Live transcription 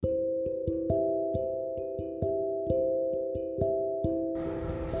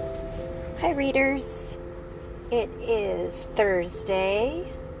Hi readers, it is Thursday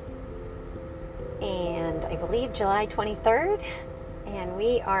and I believe July 23rd, and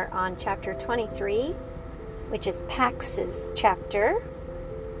we are on chapter 23, which is PAX's chapter,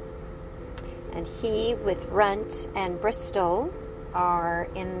 and he with Runt and Bristle are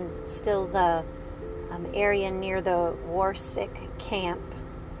in still the area near the war-sick camp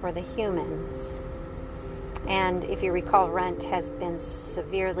for the humans. And if you recall, Runt has been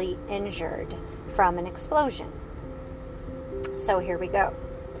severely injured from an explosion. So here we go.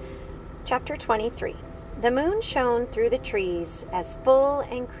 Chapter 23. The moon shone through the trees as full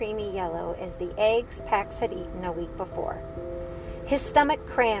and creamy yellow as the eggs PAX had eaten a week before. His stomach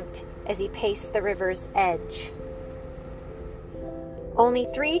cramped as he paced the river's edge. Only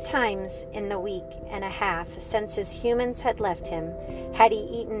 3 times in the week and a half since his humans had left him had he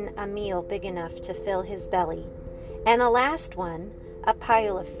eaten a meal big enough to fill his belly, and the last one, a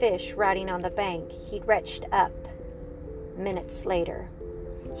pile of fish rotting on the bank, he'd retched up minutes later.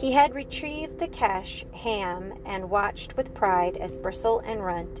 He had retrieved the cache ham and watched with pride as Bristle and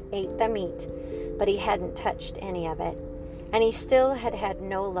Runt ate the meat, but he hadn't touched any of it, and he still had had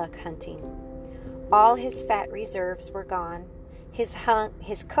no luck hunting. All his fat reserves were gone. His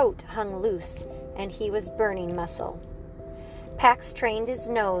coat hung loose, and he was burning muscle. PAX trained his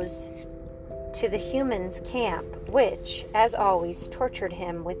nose to the humans' camp, which, as always, tortured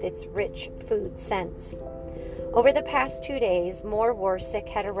him with its rich food scents. Over the past 2 days, more war-sick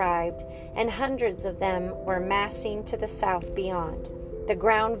had arrived, and hundreds of them were massing to the south beyond. The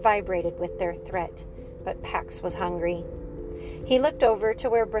ground vibrated with their threat, but PAX was hungry. He looked over to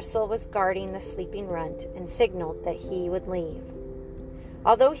where Bristle was guarding the sleeping Runt and signaled that he would leave.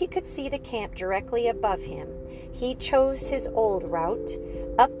 Although he could see the camp directly above him, he chose his old route,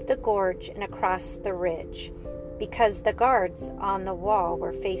 up the gorge and across the ridge, because the guards on the wall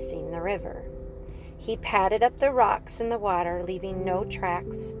were facing the river. He padded up the rocks in the water, leaving no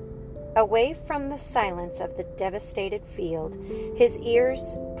tracks. Away from the silence of the devastated field, his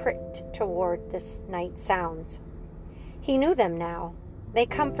ears pricked toward the night sounds. He knew them now. They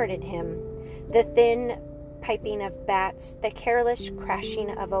comforted him. The thin piping of bats, the careless crashing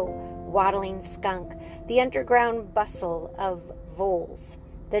of a waddling skunk, the underground bustle of voles,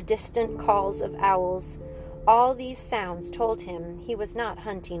 the distant calls of owls, all these sounds told him he was not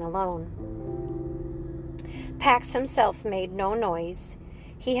hunting alone. PAX himself made no noise.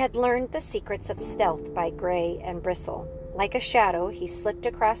 He had learned the secrets of stealth by Gray and Bristle. Like a shadow, he slipped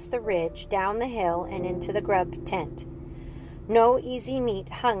across the ridge, down the hill, and into the grub tent. No easy meat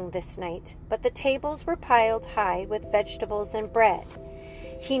hung this night, but the tables were piled high with vegetables and bread.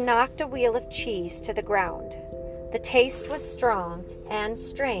 He knocked a wheel of cheese to the ground. The taste was strong and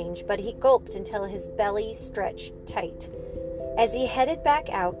strange, but he gulped until his belly stretched tight. As he headed back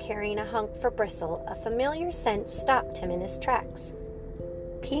out carrying a hunk for Bristle, a familiar scent stopped him in his tracks.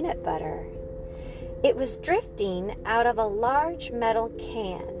 Peanut butter. It was drifting out of a large metal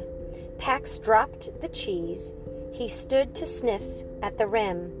can. PAX dropped the cheese. He stood to sniff at the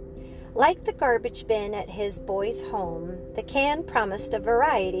rim. Like the garbage bin at his boy's home, the can promised a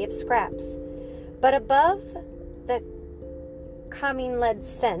variety of scraps. But above the calming lead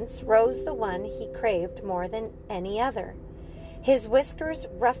scents rose the one he craved more than any other. His whiskers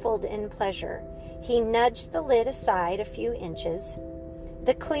ruffled in pleasure. He nudged the lid aside a few inches.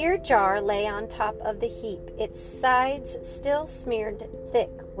 The clear jar lay on top of the heap, its sides still smeared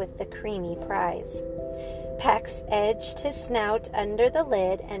thick with the creamy prize. PAX edged his snout under the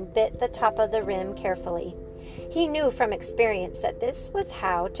lid and bit the top of the rim carefully. He knew from experience that this was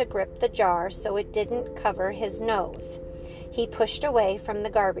how to grip the jar so it didn't cover his nose. He pushed away from the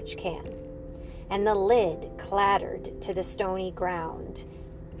garbage can, and the lid clattered to the stony ground,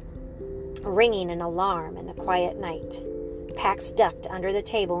 ringing an alarm in the quiet night. PAX ducked under the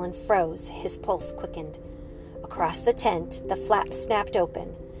table and froze. His pulse quickened. Across the tent, the flap snapped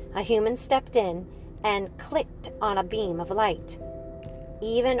open. A human stepped in and clicked on a beam of light.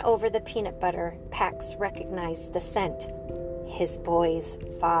 Even over the peanut butter, PAX recognized the scent. His boy's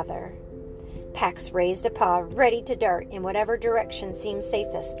father. PAX raised a paw, ready to dart in whatever direction seemed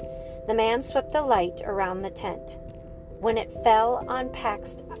safest. The man swept the light around the tent. When it fell on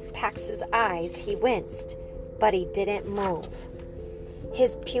PAX's eyes, he winced, but he didn't move.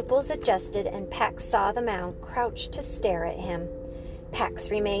 His pupils adjusted, and PAX saw the mound crouched to stare at him. PAX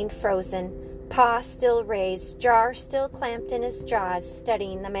remained frozen, paw still raised, jar still clamped in his jaws,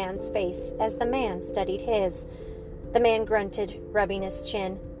 studying the man's face as the man studied his. The man grunted, rubbing his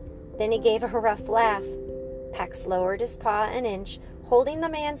chin. Then he gave a rough laugh. PAX lowered his paw an inch, holding the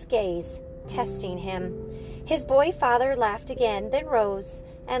man's gaze, testing him. His boy father laughed again, then rose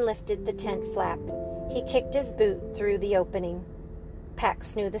and lifted the tent flap. He kicked his boot through the opening.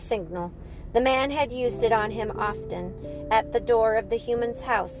 Pax knew the signal. The man had used it on him often, at the door of the human's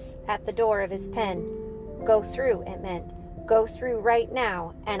house, at the door of his pen. Go through, it meant. Go through right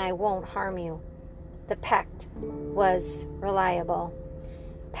now, and I won't harm you. The pact was reliable.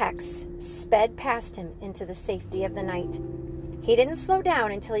 Pax sped past him into the safety of the night. He didn't slow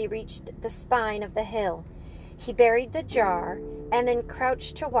down until he reached the spine of the hill. He buried the jar and then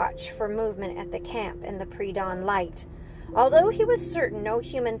crouched to watch for movement at the camp in the pre-dawn light. Although he was certain no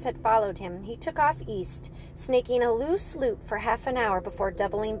humans had followed him, he took off east, snaking a loose loop for half an hour before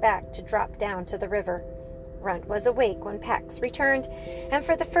doubling back to drop down to the river. Runt was awake when Pax returned, and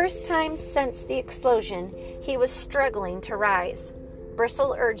for the first time since the explosion, he was struggling to rise.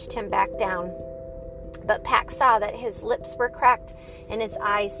 Bristle urged him back down, but Pax saw that his lips were cracked and his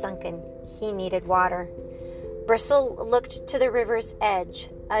eyes sunken. He needed water. Bristle looked to the river's edge.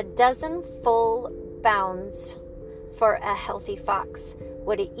 A dozen full bounds for a healthy fox.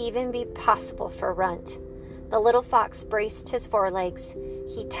 Would it even be possible for Runt? The little fox braced his forelegs.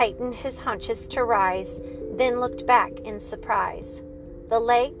 He tightened his haunches to rise, then looked back in surprise. The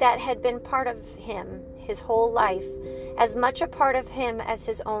leg that had been part of him his whole life, as much a part of him as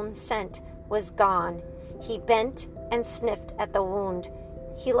his own scent, was gone. He bent and sniffed at the wound.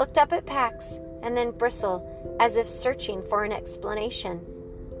 He looked up at Pax and then Bristle, as if searching for an explanation.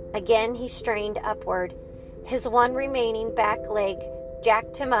 Again he strained upward. His one remaining back leg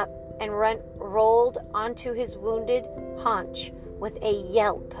jacked him up, and Runt rolled onto his wounded haunch with a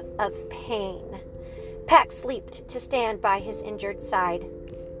yelp of pain. Pax leaped to stand by his injured side.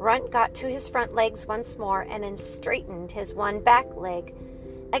 Runt got to his front legs once more and then straightened his one back leg.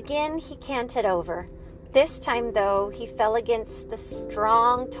 Again he canted over. This time, though, he fell against the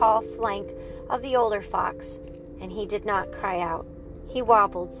strong, tall flank of the older fox, and he did not cry out. He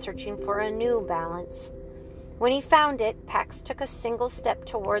wobbled, searching for a new balance. When he found it, Pax took a single step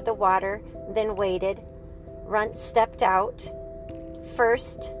toward the water, then waited. Runt stepped out.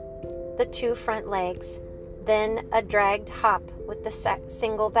 First, the two front legs, then a dragged hop with the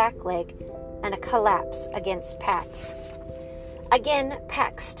single back leg, and a collapse against Pax. Again,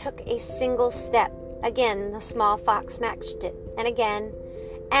 Pax took a single step. Again, the small fox matched it, and again,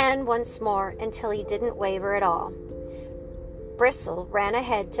 and once more, until he didn't waver at all. Bristle ran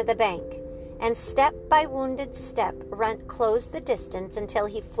ahead to the bank, and step by wounded step, Runt closed the distance until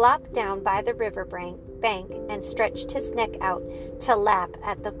he flopped down by the river bank and stretched his neck out to lap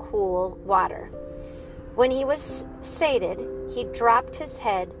at the cool water. When he was sated, he dropped his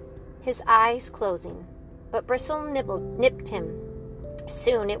head, his eyes closing, but Bristle nipped him.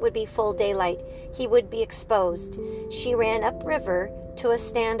 Soon it would be full daylight. He would be exposed. She ran upriver to a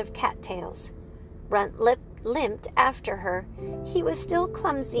stand of cattails. Runt limped after her. He was still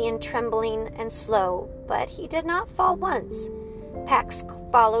clumsy and trembling and slow, but he did not fall once. Pax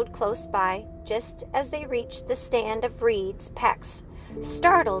followed close by. Just as they reached the stand of reeds, Pax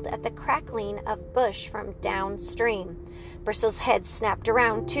startled at the crackling of bush from downstream. Bristle's head snapped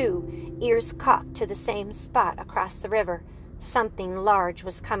around too, ears cocked to the same spot across the river. Something large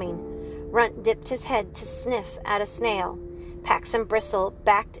was coming. Runt dipped his head to sniff at a snail. Pax and Bristle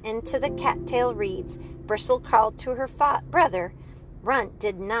backed into the cattail reeds. Bristle called to her brother. Runt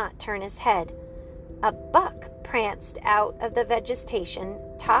did not turn his head. A buck pranced out of the vegetation,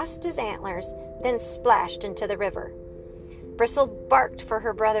 tossed his antlers, then splashed into the river. Bristle barked for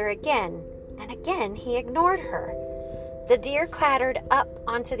her brother again, and again he ignored her. The deer clattered up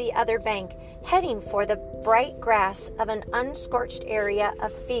onto the other bank, heading for the bright grass of an unscorched area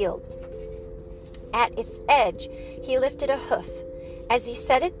of field. At its edge, he lifted a hoof. As he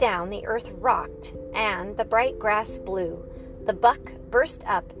set it down, the earth rocked, and the bright grass blew. The buck burst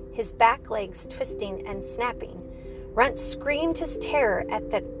up, his back legs twisting and snapping. Runt screamed his terror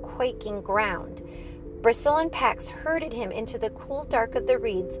at the quaking ground. Bristle and Pax herded him into the cool dark of the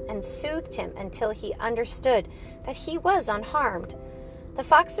reeds and soothed him until he understood that he was unharmed. The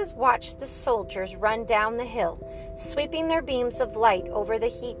foxes watched the soldiers run down the hill, sweeping their beams of light over the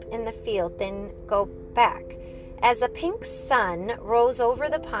heap in the field, then go back. As a pink sun rose over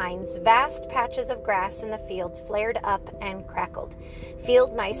the pines, vast patches of grass in the field flared up and crackled.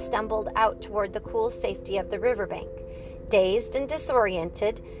 Field mice stumbled out toward the cool safety of the riverbank. Dazed and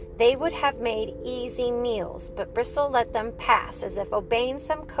disoriented, they would have made easy meals, but Bristle let them pass as if obeying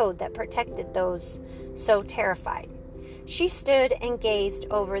some code that protected those so terrified. She stood and gazed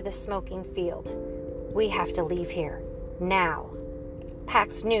over the smoking field. "We have to leave here, now."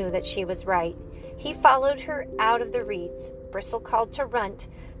 Pax knew that she was right. He followed her out of the reeds. Bristle called to Runt,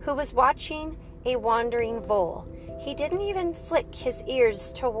 who was watching a wandering vole. He didn't even flick his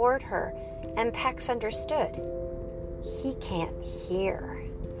ears toward her, and Pax understood. He can't hear.